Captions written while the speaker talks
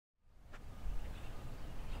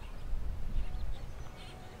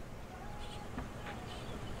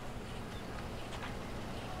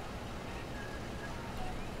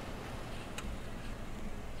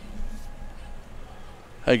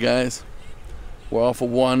Hey guys, we're off of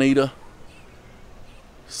Juanita.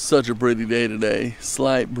 Such a pretty day today.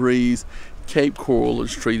 Slight breeze. Cape Coral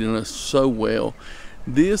is treating us so well.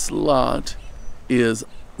 This lot is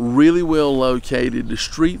really well located. The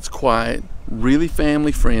street's quiet, really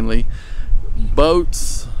family friendly.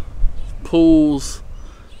 Boats, pools,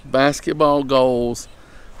 basketball goals.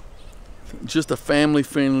 Just a family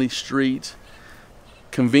friendly street.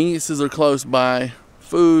 Conveniences are close by.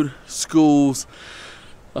 Food, schools,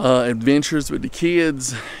 adventures with the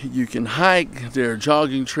kids. You can hike. There are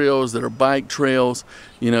jogging trails, there are bike trails.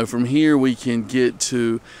 You know, from here we can get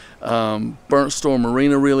to Burnt Store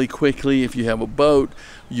Marina really quickly if you have a boat.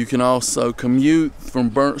 You can also commute from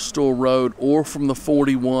Burnt Store Road or from the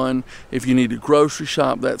 41. If you need a grocery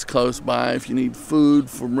shop, that's close by. If you need food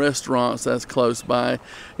from restaurants, that's close by.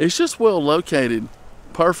 It's just well located.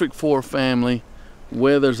 Perfect for a family.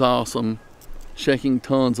 Weather's awesome. Checking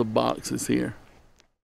tons of boxes here.